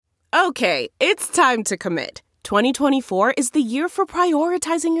Okay, it's time to commit. 2024 is the year for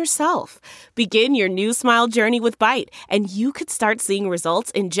prioritizing yourself. Begin your new smile journey with Byte, and you could start seeing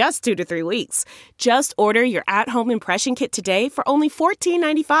results in just 2 to 3 weeks. Just order your at-home impression kit today for only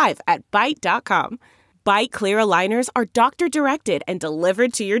 $14.95 at Byte.com. Byte Clear aligners are doctor-directed and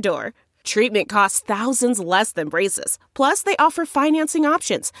delivered to your door. Treatment costs thousands less than braces. Plus, they offer financing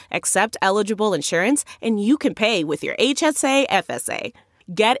options, accept eligible insurance, and you can pay with your HSA, FSA.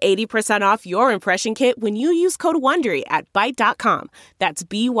 Get 80% off your impression kit when you use code WONDERY at Byte.com. That's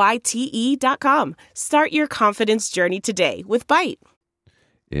BYTE.com. Start your confidence journey today with Byte.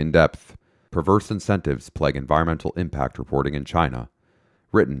 In depth, perverse incentives plague environmental impact reporting in China.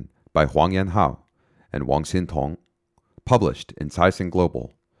 Written by Huang Yanhao and Wang Xintong. Published in Caixin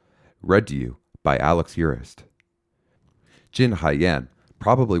Global. Read to you by Alex Urist. Jin Haiyan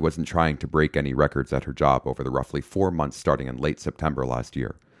probably wasn't trying to break any records at her job over the roughly 4 months starting in late September last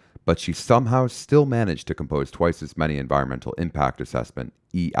year, but she somehow still managed to compose twice as many environmental impact assessment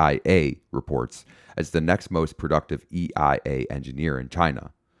EIA reports as the next most productive EIA engineer in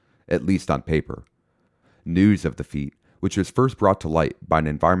China, at least on paper. News of the feat, which was first brought to light by an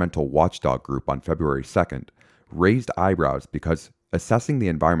environmental watchdog group on February 2nd, raised eyebrows because assessing the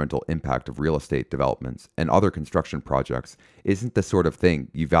environmental impact of real estate developments and other construction projects isn't the sort of thing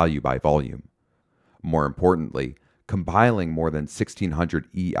you value by volume. More importantly, compiling more than 1,600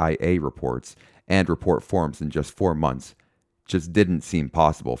 EIA reports and report forms in just 4 months just didn't seem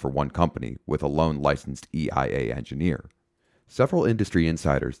possible for one company with a lone licensed EIA engineer. Several industry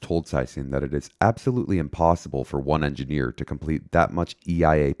insiders told Caixin that it is absolutely impossible for one engineer to complete that much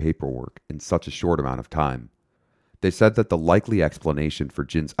EIA paperwork in such a short amount of time. They said that the likely explanation for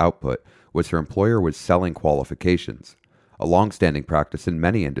Jin's output was her employer was selling qualifications, a long-standing practice in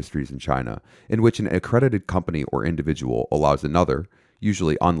many industries in China, in which an accredited company or individual allows another,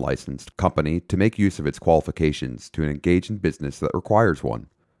 usually unlicensed, company to make use of its qualifications to engage in business that requires one.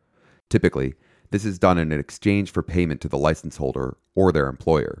 Typically, this is done in exchange for payment to the license holder or their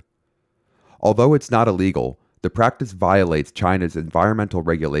employer. Although it's not illegal, the practice violates China's environmental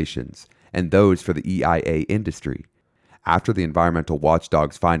regulations and those for the EIA industry. After the environmental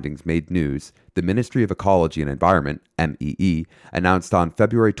watchdog's findings made news, the Ministry of Ecology and Environment, MEE, announced on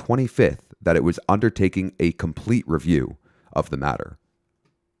February 25th that it was undertaking a complete review of the matter.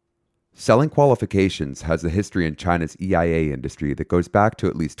 Selling qualifications has a history in China's EIA industry that goes back to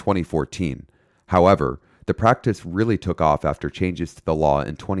at least 2014. However, the practice really took off after changes to the law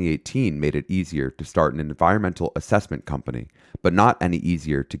in 2018 made it easier to start an environmental assessment company, but not any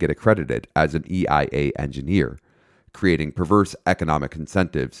easier to get accredited as an EIA engineer, creating perverse economic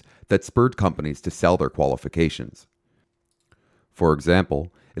incentives that spurred companies to sell their qualifications. For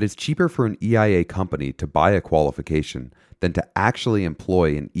example, it is cheaper for an EIA company to buy a qualification than to actually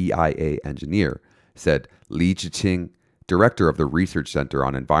employ an EIA engineer, said Li Zhiqing, director of the Research Center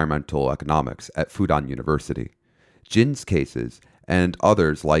on Environmental Economics at Fudan University. Jin's cases, and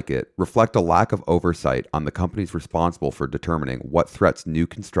others like it, reflect a lack of oversight on the companies responsible for determining what threats new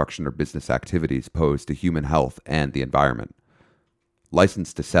construction or business activities pose to human health and the environment.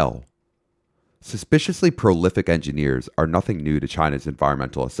 License to sell. Suspiciously prolific engineers are nothing new to China's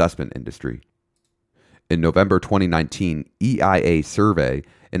environmental assessment industry. In November 2019, EIA Survey,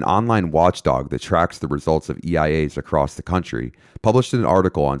 an online watchdog that tracks the results of EIAs across the country, published an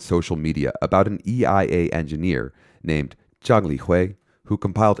article on social media about an EIA engineer named Zhang Lihui, who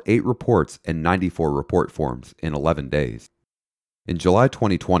compiled 8 reports and 94 report forms in 11 days. In July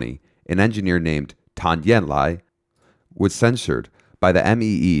 2020, an engineer named Tan Yanlai was censured by the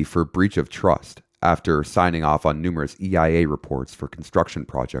MEE for breach of trust after signing off on numerous EIA reports for construction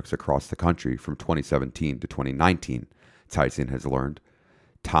projects across the country from 2017 to 2019, Caixin has learned.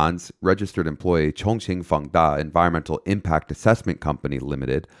 Tan's registered employee Chongqing Fengda Environmental Impact Assessment Company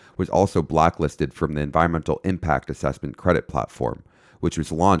Limited was also blacklisted from the Environmental Impact Assessment Credit Platform, which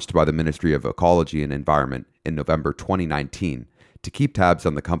was launched by the Ministry of Ecology and Environment in November 2019 to keep tabs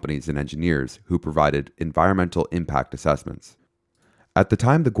on the companies and engineers who provided environmental impact assessments. At the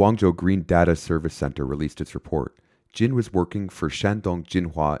time the Guangzhou Green Data Service Center released its report, Jin was working for Shandong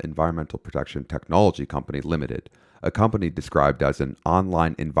Jinhua Environmental Protection Technology Company Limited, a company described as an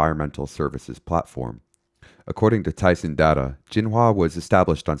online environmental services platform. According to Caixin data, Jinhua was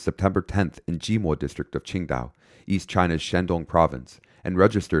established on September 10th in Jimo district of Qingdao, East China's Shandong province, and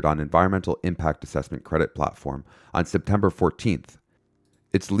registered on Environmental Impact Assessment Credit Platform on September 14th.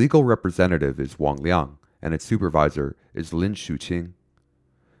 Its legal representative is Wang Liang, and its supervisor is Lin Shuqing.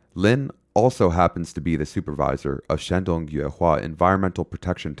 Lin also happens to be the supervisor of Shandong Yuehua Environmental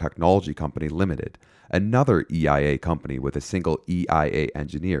Protection Technology Company Limited, another EIA company with a single EIA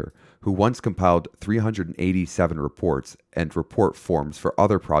engineer who once compiled 387 reports and report forms for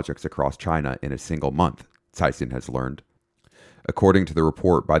other projects across China in a single month, Caixin has learned. According to the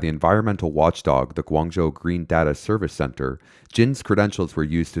report by the environmental watchdog, the Guangzhou Green Data Service Center, Jin's credentials were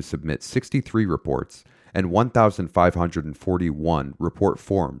used to submit 63 reports and 1,541 report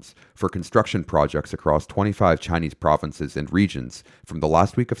forms for construction projects across 25 Chinese provinces and regions from the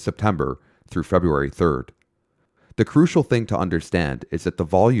last week of September through February 3rd. The crucial thing to understand is that the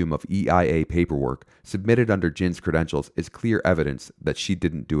volume of EIA paperwork submitted under Jin's credentials is clear evidence that she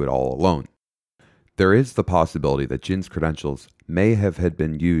didn't do it all alone. There is the possibility that Jin's credentials may have had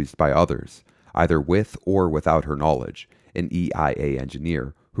been used by others, either with or without her knowledge, an EIA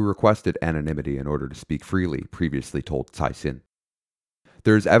engineer who requested anonymity in order to speak freely, previously told Caixin.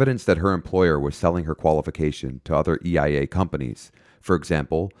 There is evidence that her employer was selling her qualification to other EIA companies. For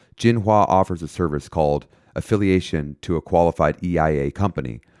example, Jinhua offers a service called affiliation to a qualified EIA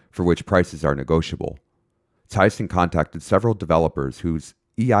company, for which prices are negotiable. Caixin contacted several developers whose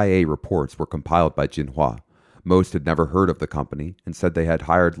EIA reports were compiled by Jinhua. Most had never heard of the company and said they had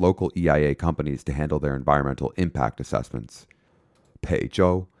hired local EIA companies to handle their environmental impact assessments. Pei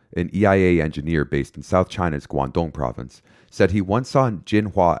Zhou, an EIA engineer based in South China's Guangdong province, said he once saw a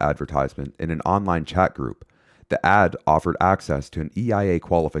Jinhua advertisement in an online chat group. The ad offered access to an EIA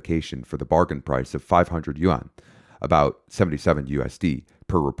qualification for the bargain price of 500 yuan, about 77 USD,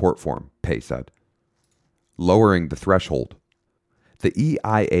 per report form, Pei said. Lowering the threshold. The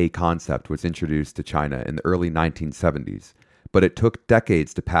EIA concept was introduced to China in the early 1970s, but it took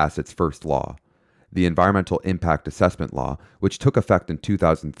decades to pass its first law. The Environmental Impact Assessment Law, which took effect in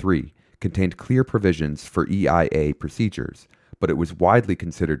 2003, contained clear provisions for EIA procedures, but it was widely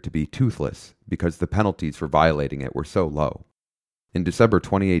considered to be toothless because the penalties for violating it were so low. In December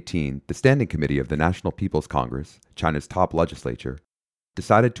 2018, the Standing Committee of the National People's Congress, China's top legislature,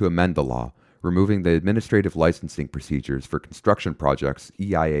 decided to amend the law, removing the administrative licensing procedures for construction projects'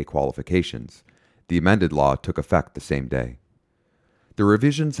 EIA qualifications. The amended law took effect the same day. The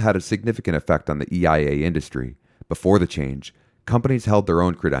revisions had a significant effect on the EIA industry. Before the change, companies held their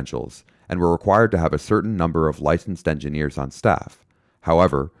own credentials and were required to have a certain number of licensed engineers on staff.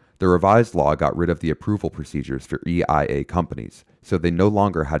 However, the revised law got rid of the approval procedures for EIA companies, so they no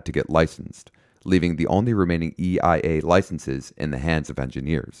longer had to get licensed, leaving the only remaining EIA licenses in the hands of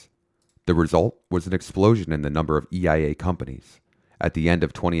engineers. The result was an explosion in the number of EIA companies. At the end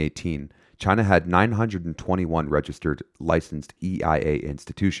of 2018, China had 921 registered licensed EIA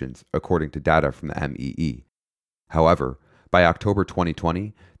institutions, according to data from the MEE. However, by October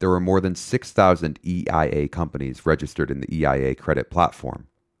 2020, there were more than 6,000 EIA companies registered in the EIA credit platform.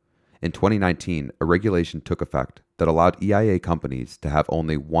 In 2019, a regulation took effect that allowed EIA companies to have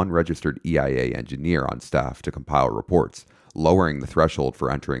only one registered EIA engineer on staff to compile reports, lowering the threshold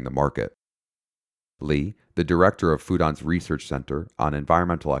for entering the market. Li, the director of Fudan's Research Center on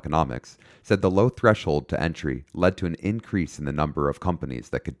Environmental Economics, said the low threshold to entry led to an increase in the number of companies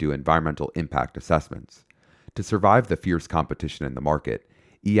that could do environmental impact assessments. To survive the fierce competition in the market,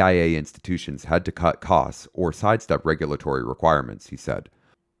 EIA institutions had to cut costs or sidestep regulatory requirements, he said.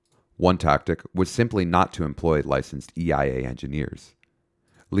 One tactic was simply not to employ licensed EIA engineers.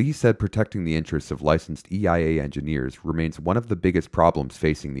 Li said protecting the interests of licensed EIA engineers remains one of the biggest problems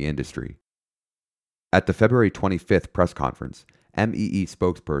facing the industry. At the February 25th press conference, MEE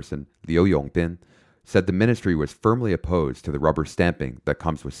spokesperson Liu Yongbin said the ministry was firmly opposed to the rubber stamping that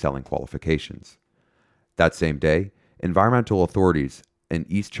comes with selling qualifications. That same day, environmental authorities in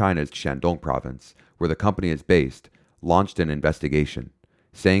East China's Shandong province, where the company is based, launched an investigation,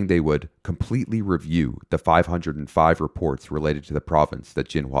 saying they would completely review the 505 reports related to the province that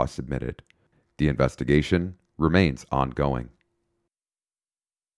Jinhua submitted. The investigation remains ongoing.